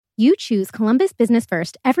You choose Columbus Business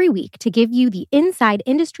First every week to give you the inside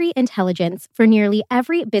industry intelligence for nearly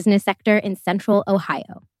every business sector in Central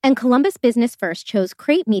Ohio. And Columbus Business First chose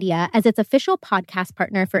Crate Media as its official podcast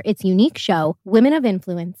partner for its unique show, Women of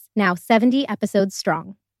Influence, now 70 episodes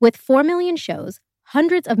strong. With 4 million shows,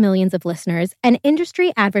 hundreds of millions of listeners, and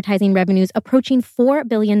industry advertising revenues approaching $4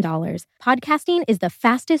 billion, podcasting is the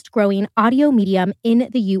fastest growing audio medium in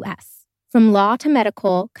the U.S. From law to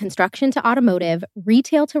medical, construction to automotive,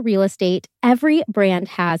 retail to real estate, every brand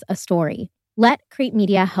has a story. Let Crate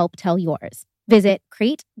Media help tell yours. Visit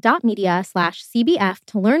crate.media/CBF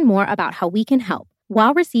to learn more about how we can help,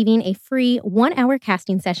 while receiving a free 1-hour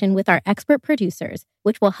casting session with our expert producers,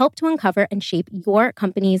 which will help to uncover and shape your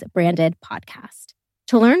company's branded podcast.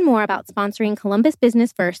 To learn more about sponsoring Columbus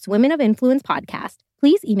Business First's Women of Influence podcast,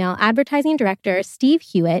 please email Advertising Director Steve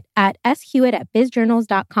Hewitt at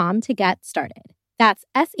shewitt@bizjournals.com to get started. That's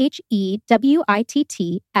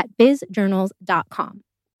SHEWITT at bizjournals.com.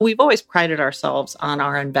 We've always prided ourselves on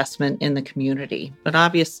our investment in the community. But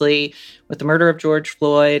obviously, with the murder of George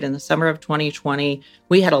Floyd in the summer of 2020,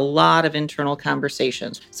 we had a lot of internal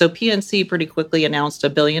conversations. So PNC pretty quickly announced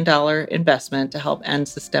 $1 billion investment to help end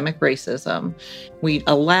systemic racism. We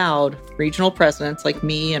allowed regional presidents like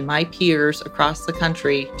me and my peers across the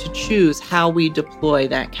country to choose how we deploy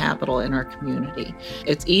that capital in our community.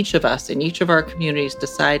 It's each of us in each of our communities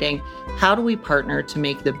deciding, how do we partner to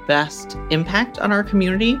make the best impact on our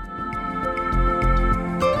community?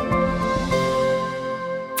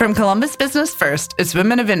 From Columbus Business First, it's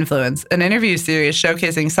Women of Influence, an interview series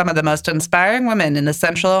showcasing some of the most inspiring women in the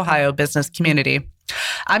Central Ohio business community.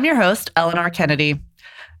 I'm your host, Eleanor Kennedy,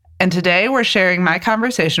 and today we're sharing my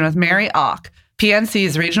conversation with Mary Auck,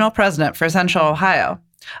 PNC's regional president for Central Ohio,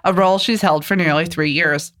 a role she's held for nearly 3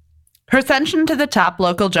 years. Her ascension to the top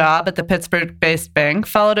local job at the Pittsburgh-based bank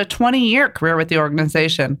followed a 20-year career with the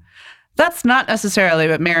organization. That's not necessarily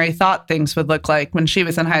what Mary thought things would look like when she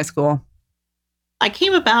was in high school. I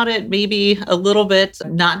came about it maybe a little bit,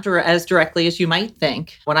 not as directly as you might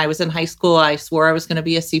think. When I was in high school, I swore I was going to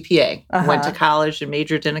be a CPA. Went to college and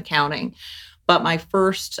majored in accounting. But my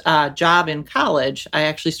first job in college, I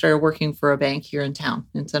actually started working for a bank here in town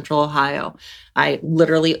in Central Ohio. I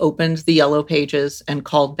literally opened the yellow pages and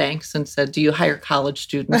called banks and said, do you hire college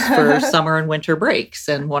students for summer and winter breaks?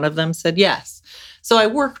 And one of them said yes. So I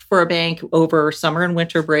worked for a bank over summer and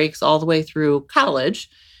winter breaks all the way through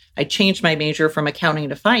college. I changed my major from accounting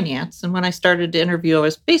to finance. And when I started to interview, I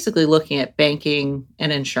was basically looking at banking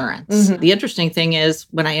and insurance. The interesting thing is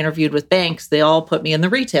when I interviewed with banks, they all put me in the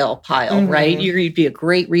retail pile, right? You'd be a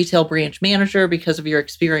great retail branch manager because of your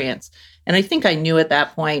experience. And I think I knew at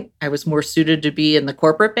that point I was more suited to be in the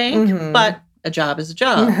corporate bank, but a job is a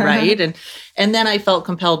job, right? And then I felt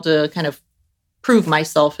compelled to kind of prove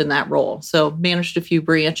myself in that role. So managed a few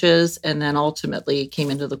branches and then ultimately came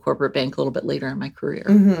into the corporate bank a little bit later in my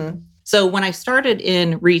career. So when I started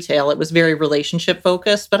in retail, it was very relationship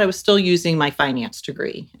focused, but I was still using my finance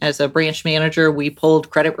degree. As a branch manager, we pulled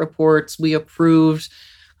credit reports, we approved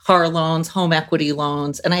car loans, home equity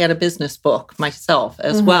loans, and I had a business book myself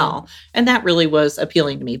as well. And that really was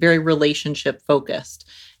appealing to me, very relationship focused.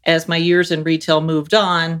 As my years in retail moved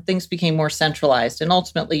on, things became more centralized. And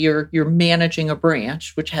ultimately, you're managing a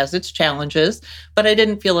branch, which has its challenges. But I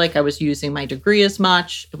didn't feel like I was using my degree as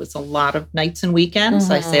much. It was a lot of nights and weekends.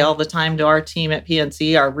 I say all the time to our team at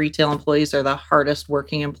PNC, our retail employees are the hardest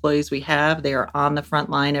working employees we have. They are on the front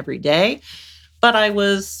line every day. But I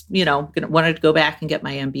was, wanted to go back and get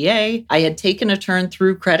my MBA. I had taken a turn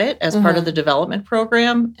through credit as part of the development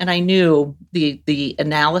program. And I knew the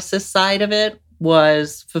analysis side of it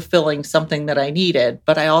was fulfilling something that I needed,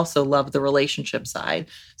 but I also love the relationship side.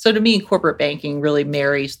 So to me, corporate banking really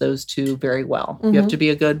marries those two very well. You have to be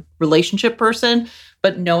a good relationship person,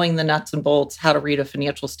 but knowing the nuts and bolts, how to read a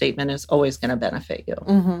financial statement is always going to benefit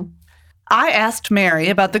you. I asked Mary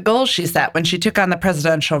about the goals she set when she took on the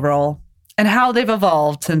presidential role and how they've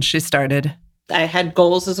evolved since she started. I had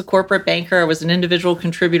goals as a corporate banker. I was an individual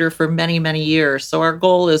contributor for many, many years. So our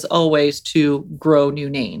goal is always to grow new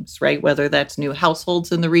names, right? Whether that's new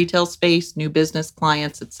households in the retail space, new business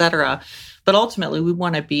clients, et cetera. But ultimately, we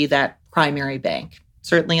want to be that primary bank.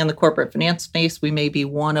 Certainly in the corporate finance space, we may be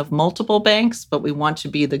one of multiple banks, but we want to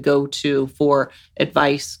be the go-to for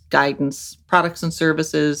advice, guidance, products and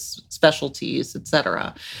services, specialties, et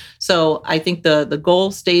cetera. So I think the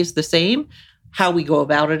goal stays the same. How we go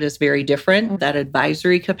about it is very different. That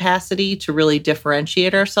advisory capacity to really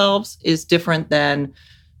differentiate ourselves is different than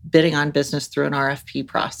bidding on business through an RFP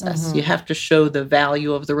process. You have to show the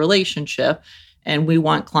value of the relationship. And we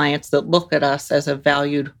want clients that look at us as a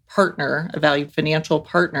valued partner, a valued financial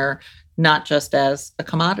partner, not just as a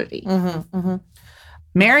commodity.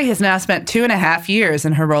 Mary has now spent 2.5 years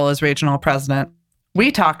in her role as regional president.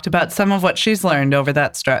 We talked about some of what she's learned over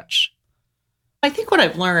that stretch. I think what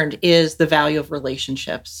I've learned is the value of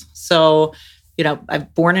relationships. So, I'm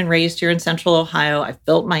born and raised here in Central Ohio. I've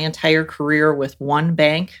built my entire career with one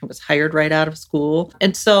bank. I was hired right out of school.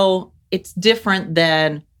 And so it's different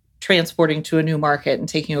than transporting to a new market and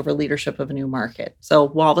taking over leadership of a new market. So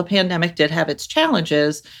while the pandemic did have its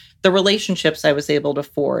challenges, the relationships I was able to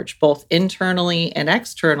forge, both internally and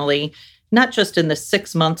externally, not just in the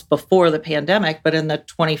 6 months before the pandemic, but in the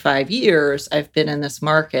 25 years I've been in this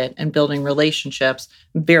market and building relationships,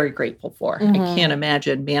 I'm very grateful for. I can't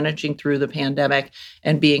imagine managing through the pandemic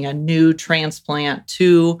and being a new transplant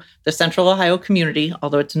to the Central Ohio community,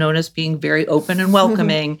 although it's known as being very open and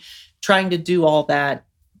welcoming, trying to do all that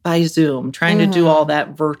by Zoom, trying to do all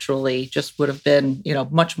that virtually just would have been,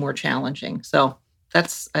 much more challenging. So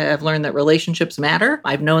I've learned that relationships matter.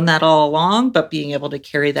 I've known that all along, but being able to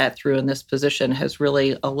carry that through in this position has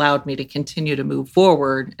really allowed me to continue to move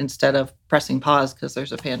forward instead of pressing pause because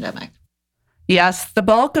there's a pandemic. Yes, the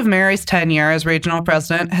bulk of Mary's tenure as regional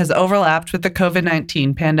president has overlapped with the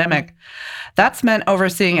COVID-19 pandemic. That's meant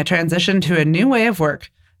overseeing a transition to a new way of work,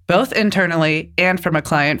 both internally and from a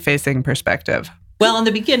client-facing perspective. Well, in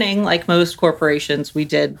the beginning, like most corporations, we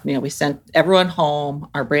sent everyone home.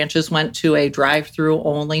 Our branches went to a drive-through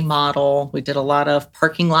only model. We did a lot of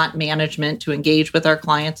parking lot management to engage with our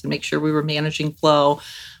clients and make sure we were managing flow.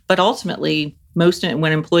 But ultimately,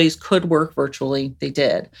 when employees could work virtually, they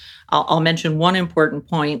did. I'll mention one important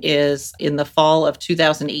point is in the fall of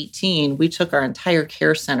 2018, we took our entire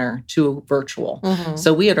care center to virtual.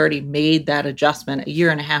 So we had already made that adjustment 1.5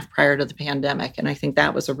 years prior to the pandemic. And I think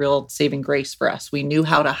that was a real saving grace for us. We knew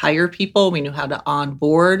how to hire people. We knew how to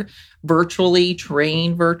onboard virtually,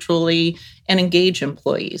 train virtually, and engage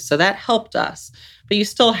employees. So that helped us. But you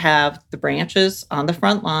still have the branches on the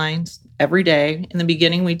front lines every day. In the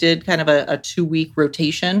beginning, we did kind of a 2-week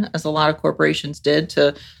rotation, as a lot of corporations did,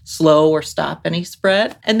 to slow or stop any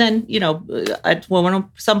spread. And then, at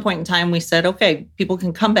some point in time, we said, okay, people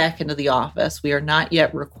can come back into the office. We are not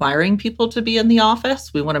yet requiring people to be in the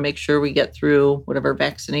office. We want to make sure we get through whatever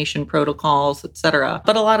vaccination protocols, et cetera.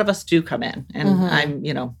 But a lot of us do come in. And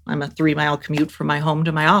I'm a 3-mile commute from my home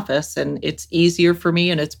to my office. And it's easier for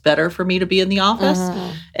me and it's better for me to be in the office.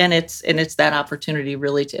 And it's that opportunity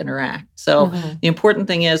really to interact. So the important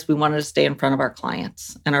thing is we wanted to stay in front of our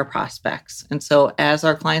clients and our prospects. And so as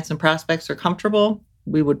our clients and prospects are comfortable,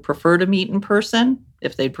 we would prefer to meet in person.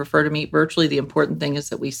 If they'd prefer to meet virtually, the important thing is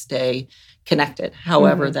that we stay connected,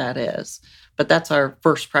 however that is. But that's our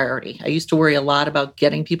first priority. I used to worry a lot about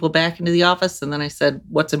getting people back into the office. And then I said,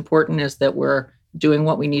 what's important is that we're doing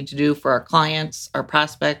what we need to do for our clients, our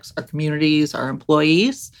prospects, our communities, our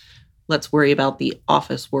employees. Let's worry about the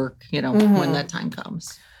office work, when that time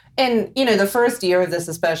comes. And, the first year of this,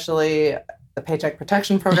 especially the Paycheck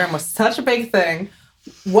Protection Program was such a big thing.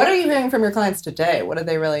 What are you hearing from your clients today? What do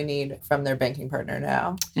they really need from their banking partner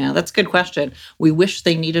now? Yeah, that's a good question. We wish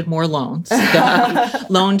they needed more loans.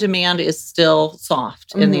 Loan demand is still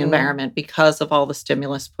soft in the environment because of all the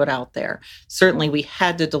stimulus put out there. Certainly, we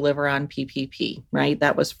had to deliver on PPP, right?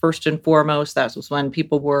 That was first and foremost. That was when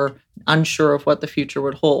people were unsure of what the future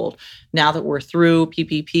would hold. Now that we're through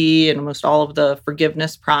PPP and almost all of the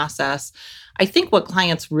forgiveness process, I think what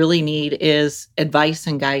clients really need is advice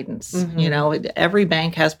and guidance. Every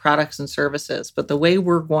bank has products and services, but the way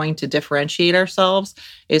we're going to differentiate ourselves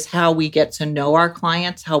is how we get to know our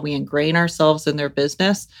clients, how we ingrain ourselves in their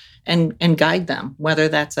business and guide them, whether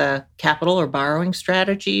that's a capital or borrowing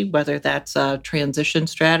strategy, whether that's a transition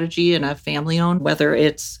strategy in a family-owned, whether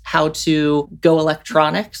it's how to go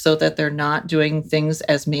electronic so that they're not doing things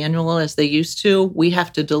as manual as they used to. We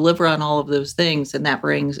have to deliver on all of those things, and that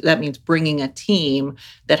means bringing a team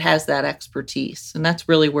that has that expertise. And that's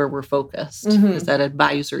really where we're focused, is that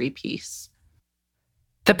advisory piece.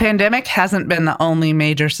 The pandemic hasn't been the only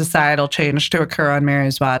major societal change to occur on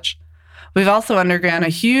Mary's watch. We've also undergone a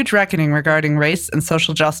huge reckoning regarding race and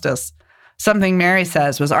social justice, something Mary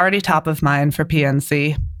says was already top of mind for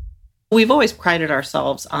PNC. We've always prided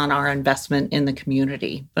ourselves on our investment in the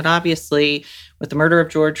community. But obviously, with the murder of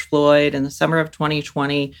George Floyd in the summer of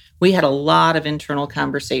 2020, we had a lot of internal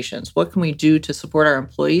conversations. What can we do to support our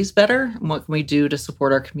employees better? And what can we do to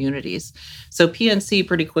support our communities? So PNC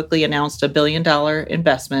pretty quickly announced $1 billion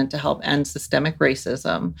investment to help end systemic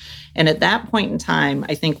racism. And at that point in time,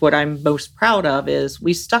 I think what I'm most proud of is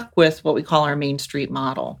we stuck with what we call our Main Street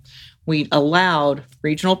model. We allowed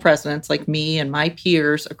regional presidents like me and my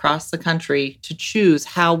peers across the country to choose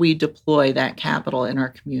how we deploy that capital in our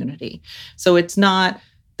community. So it's not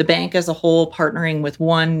the bank as a whole partnering with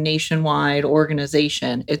one nationwide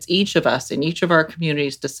organization. It's each of us in each of our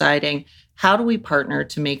communities deciding, how do we partner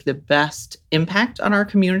to make the best impact on our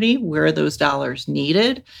community? Where are those dollars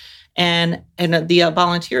needed? And the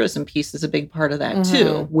volunteerism piece is a big part of that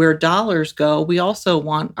too. Where dollars go, we also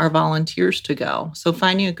want our volunteers to go. So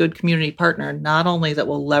finding a good community partner, not only that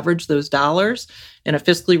will leverage those dollars in a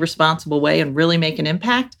fiscally responsible way and really make an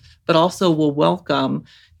impact, but also will welcome,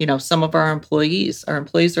 some of our employees. Our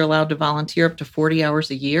employees are allowed to volunteer up to 40 hours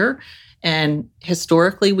a year. And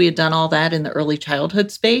historically, we had done all that in the early childhood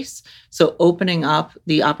space. So opening up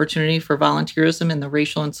the opportunity for volunteerism in the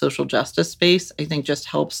racial and social justice space, I think just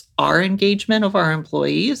helps our engagement of our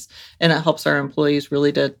employees. And it helps our employees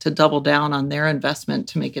really to double down on their investment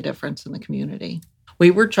to make a difference in the community. We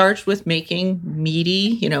were charged with making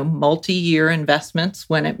meaty, multi-year investments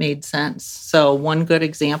when it made sense. So one good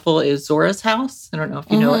example is Zora's House. I don't know if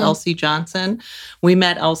you know Elsie Johnson. We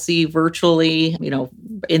met Elsie virtually,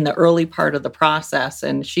 in the early part of the process,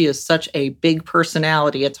 and she is such a big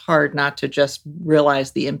personality. It's hard not to just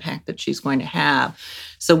realize the impact that she's going to have.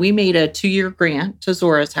 So we made a 2-year grant to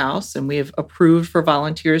Zora's House, and we have approved for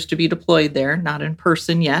volunteers to be deployed there, not in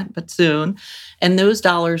person yet, but soon. And those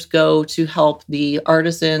dollars go to help the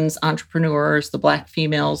artisans, entrepreneurs, the Black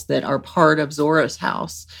females that are part of Zora's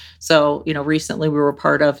House. So, recently we were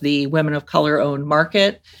part of the Women of Color Owned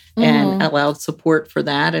Market and allowed support for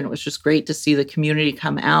that. And it was just great to see the community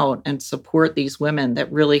come out and support these women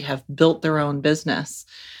that really have built their own business.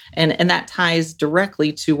 And that ties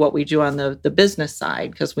directly to what we do on the business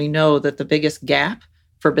side, because we know that the biggest gap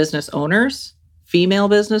for business owners, female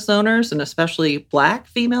business owners, and especially Black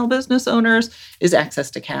female business owners, is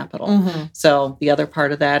access to capital. So the other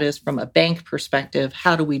part of that is, from a bank perspective,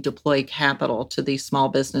 how do we deploy capital to these small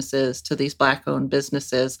businesses, to these Black-owned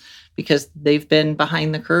businesses, because they've been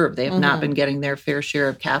behind the curve. They have not been getting their fair share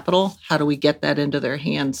of capital. How do we get that into their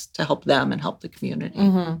hands to help them and help the community?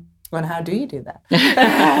 And how do you do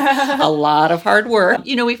that? A lot of hard work.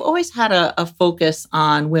 We've always had a focus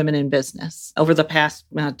on women in business over the past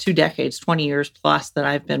 2 decades, 20 years plus that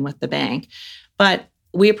I've been with the bank. But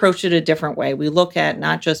we approach it a different way. We look at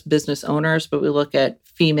not just business owners, but we look at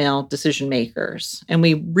female decision makers. And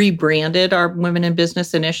we rebranded our Women in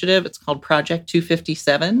Business initiative. It's called Project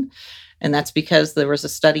 257. And that's because there was a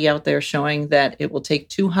study out there showing that it will take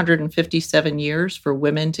 257 years for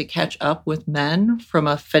women to catch up with men from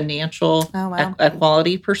a financial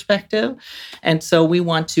equality perspective. And so we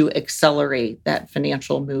want to accelerate that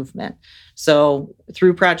financial movement. So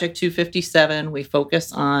through Project 257, we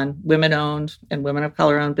focus on women-owned and women of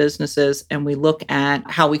color-owned businesses, and we look at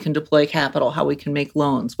how we can deploy capital, how we can make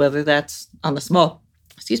loans, whether that's on the small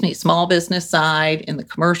business side, in the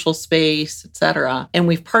commercial space, et cetera. And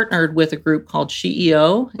we've partnered with a group called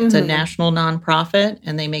SheEO. It's a national nonprofit,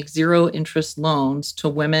 and they make zero interest loans to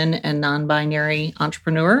women and non-binary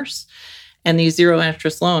entrepreneurs. And these zero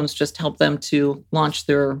interest loans just help them to launch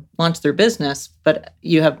their business. But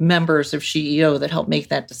you have members of SheEO that help make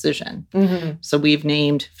that decision. So we've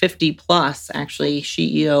named 50 plus actually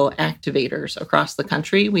SheEO activators across the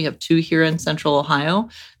country. We have 2 here in Central Ohio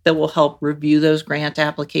that will help review those grant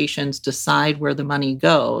applications, decide where the money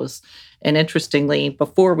goes. And interestingly,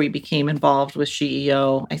 before we became involved with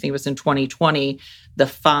SheEO, I think it was in 2020, the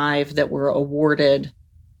 5 that were awarded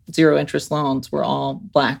zero interest loans were all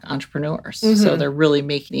Black entrepreneurs. So they're really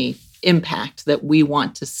making the impact that we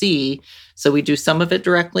want to see. So we do some of it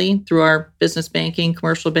directly through our business banking,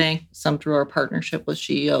 commercial bank, some through our partnership with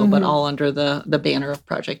SheEO, but all under the banner of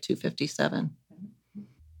Project 257.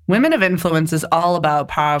 Women of Influence is all about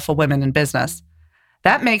powerful women in business.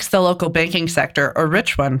 That makes the local banking sector a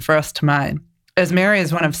rich one for us to mine, as Mary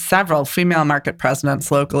is one of several female market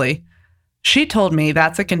presidents locally. She told me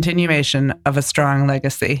that's a continuation of a strong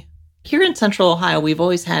legacy. Here in Central Ohio, we've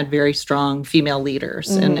always had very strong female leaders.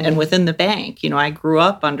 And within the bank, I grew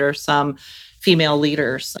up under some female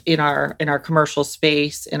leaders in our commercial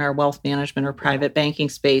space, in our wealth management or private banking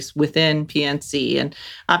space within PNC. And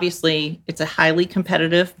obviously, it's a highly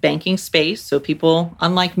competitive banking space. So people,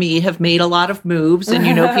 unlike me, have made a lot of moves. And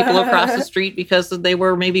people across the street because they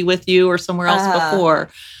were maybe with you or somewhere else before.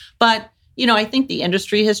 But I think the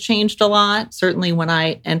industry has changed a lot. Certainly when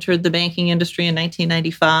I entered the banking industry in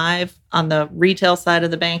 1995, on the retail side of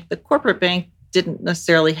the bank, the corporate bank didn't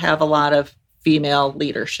necessarily have a lot of female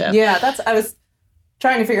leadership. Yeah, I was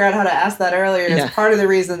trying to figure out how to ask that earlier. Is part of the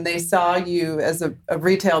reason they saw you as a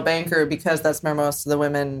retail banker, because that's where most of the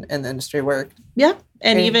women in the industry work. Yeah.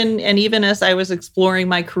 And even as I was exploring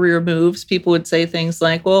my career moves, people would say things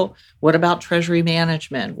like, well, what about treasury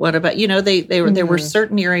management? What about, there were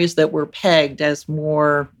certain areas that were pegged as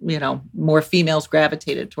more females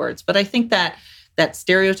gravitated towards. But I think that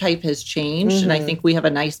stereotype has changed. And I think we have a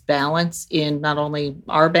nice balance in not only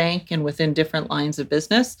our bank and within different lines of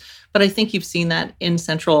business, but I think you've seen that in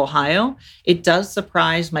Central Ohio. It does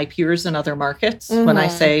surprise my peers in other markets when I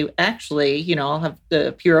say, actually, I'll have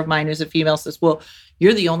the peer of mine who's a female says, well,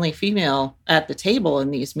 you're the only female at the table in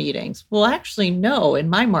these meetings. Well, actually, no, in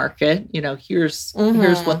my market, here's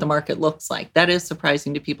what the market looks like. That is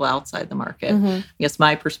surprising to people outside the market. I guess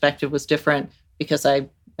my perspective was different because I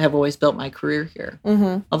have always built my career here.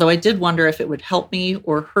 Although I did wonder if it would help me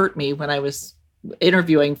or hurt me when I was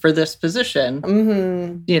interviewing for this position.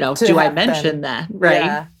 Do I mention that?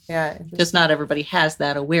 Right. Yeah. Because not everybody has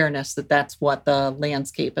that awareness that that's what the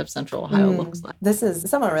landscape of Central Ohio looks like. This is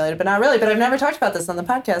somewhat related, but not really. But I've never talked about this on the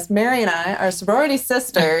podcast. Mary and I are sorority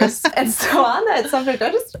sisters. And so on that subject,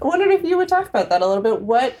 I just wondered if you would talk about that a little bit.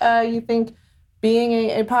 What you think being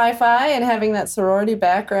a Pi Phi and having that sorority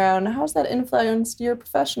background, how's that influenced your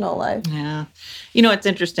professional life? Yeah. It's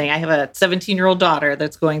interesting. I have a 17-year-old daughter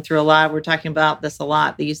that's going through a lot. We're talking about this a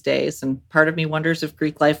lot these days. And part of me wonders if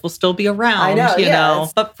Greek life will still be around. I know,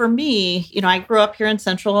 But for me, I grew up here in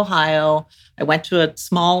Central Ohio. I went to a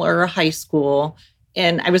smaller high school.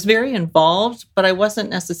 And I was very involved, but I wasn't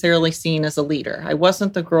necessarily seen as a leader. I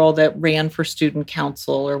wasn't the girl that ran for student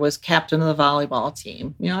council or was captain of the volleyball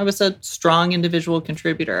team. I was a strong individual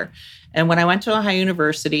contributor. And when I went to Ohio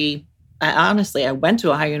University, I went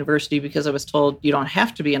to Ohio University because I was told you don't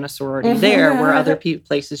have to be in a sorority there where other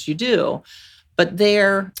places you do. But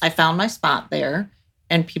there, I found my spot there.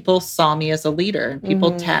 And people saw me as a leader. And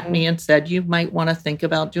people tapped me and said, you might want to think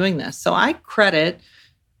about doing this. So I credit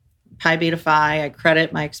Pi Beta Phi, I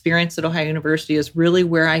credit my experience at Ohio University as really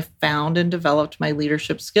where I found and developed my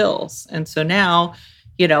leadership skills. And so now,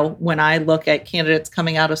 when I look at candidates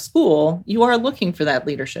coming out of school, you are looking for that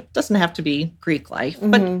leadership. It doesn't have to be Greek life,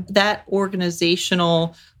 but that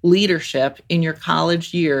organizational leadership in your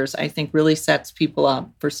college years, I think really sets people up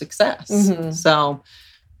for success. So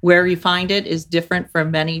where you find it is different for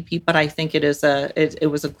many people, but I think it was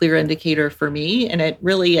a clear indicator for me. And it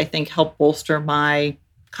really, I think, helped bolster my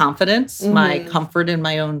confidence, my comfort in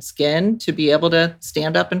my own skin to be able to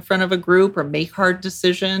stand up in front of a group or make hard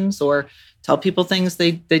decisions or tell people things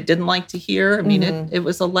they didn't like to hear. I mean, it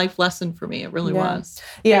was a life lesson for me. It really was.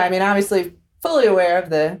 Yeah, I mean, obviously fully aware of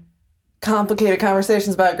the complicated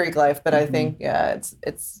conversations about Greek life, but I think,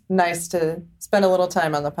 it's nice to spend a little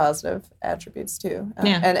time on the positive attributes too.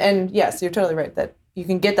 And yes, you're totally right that you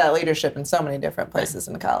can get that leadership in so many different places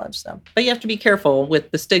in college. So, but you have to be careful with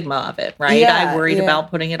the stigma of it, right? Yeah, I worried about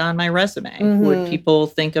putting it on my resume. Would people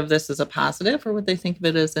think of this as a positive or would they think of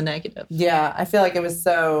it as a negative? Yeah, I feel like it was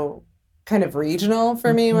so kind of regional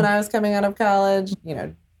for me when I was coming out of college.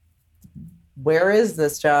 Where is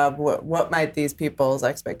this job? What might these people's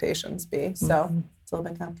expectations be? So it's a little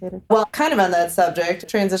bit complicated. Well, kind of on that subject,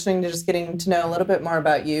 transitioning to just getting to know a little bit more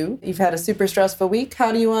about you. You've had a super stressful week.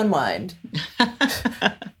 How do you unwind?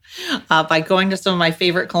 By going to some of my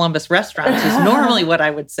favorite Columbus restaurants is normally what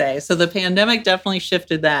I would say. So the pandemic definitely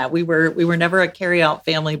shifted that. We were never a carryout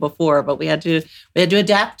family before, but we had to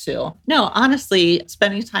adapt to. No, honestly,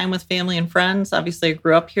 spending time with family and friends. Obviously, I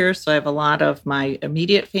grew up here, so I have a lot of my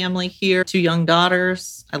immediate family here. 2 young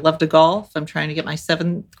daughters. I love to golf. I'm trying to get my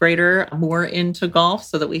 7th grader more into golf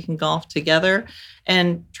so that we can golf together.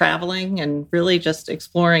 And traveling and really just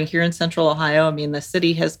exploring here in Central Ohio. I mean, the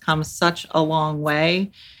city has come such a long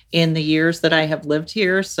way in the years that I have lived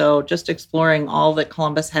here. So just exploring all that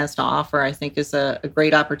Columbus has to offer, I think is a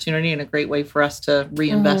great opportunity and a great way for us to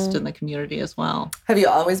reinvest in the community as well. Have you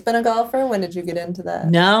always been a golfer? When did you get into that?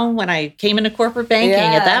 No, when I came into corporate banking,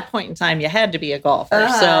 at that point in time, you had to be a golfer.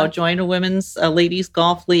 So joined a ladies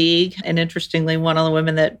golf league. And interestingly, one of the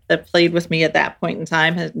women that played with me at that point in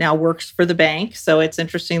time now works for the bank. So it's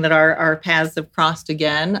interesting that our paths have crossed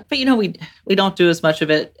again. But, we don't do as much of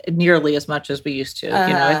it nearly as much as we used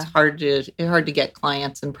to. It's hard to get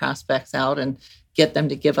clients and prospects out and get them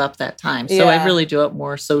to give up that time. So I really do it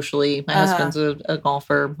more socially. My husband's a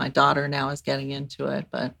golfer. My daughter now is getting into it,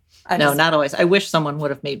 but No, not always. I wish someone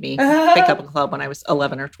would have made me pick up a club when I was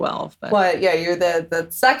 11 or 12. But. Well, yeah, you're the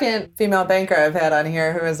second female banker I've had on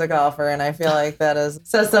here who is a golfer, and I feel like that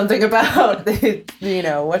says something about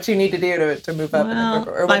what you need to do to move up.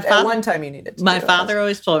 At one time you needed to. My father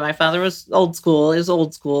always told me. My father was old school,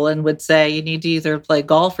 and would say you need to either play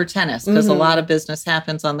golf or tennis because a lot of business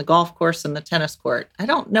happens on the golf course and the tennis court. I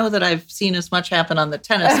don't know that I've seen as much happen on the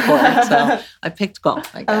tennis court, so I picked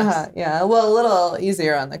golf, I guess. Yeah, well, a little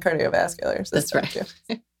easier on the cardiovascular system. That's right.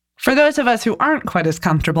 Too. For those of us who aren't quite as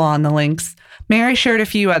comfortable on the links, Mary shared a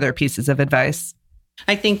few other pieces of advice.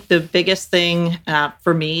 I think the biggest thing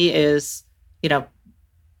for me is,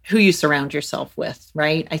 who you surround yourself with,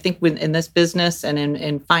 right? I think in this business and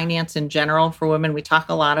in finance in general for women, we talk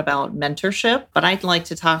a lot about mentorship, but I'd like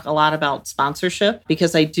to talk a lot about sponsorship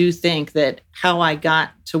because I do think that how I got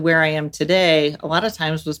to where I am today, a lot of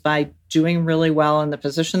times was by doing really well in the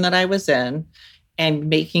position that I was in and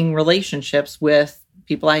making relationships with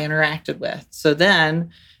people I interacted with. So then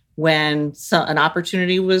when an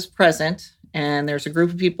opportunity was present and there's a group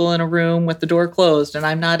of people in a room with the door closed and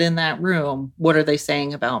I'm not in that room, what are they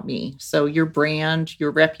saying about me? So your brand,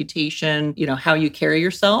 your reputation, how you carry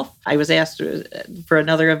yourself. I was asked for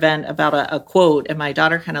another event about a quote and my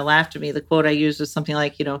daughter kind of laughed at me. The quote I used was something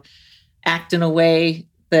like, act in a way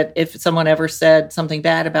that if someone ever said something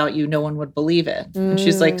bad about you, no one would believe it. And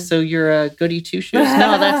she's like, so you're a goody two-shoes?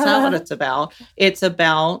 No, that's not what it's about. It's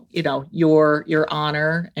about, your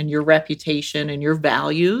honor and your reputation and your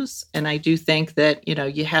values. And I do think that,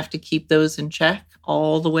 you have to keep those in check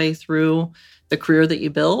all the way through the career that you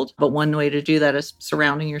build. But one way to do that is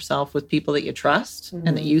surrounding yourself with people that you trust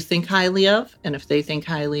and that you think highly of. And if they think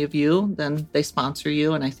highly of you, then they sponsor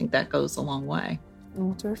you. And I think that goes a long way.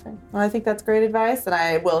 Oh, terrific. Well, I think that's great advice, and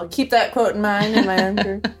I will keep that quote in mind in my own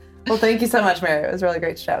career. Well, thank you so much, Mary. It was really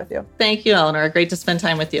great to chat with you. Thank you, Eleanor. Great to spend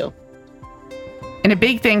time with you. And a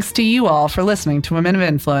big thanks to you all for listening to Women of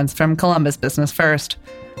Influence from Columbus Business First.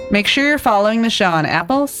 Make sure you're following the show on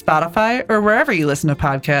Apple, Spotify, or wherever you listen to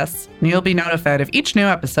podcasts, and you'll be notified of each new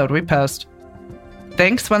episode we post.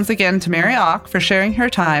 Thanks once again to Mary Auck for sharing her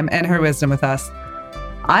time and her wisdom with us.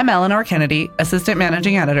 I'm Eleanor Kennedy, Assistant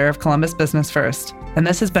Managing Editor of Columbus Business First, and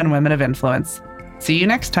this has been Women of Influence. See you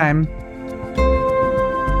next time.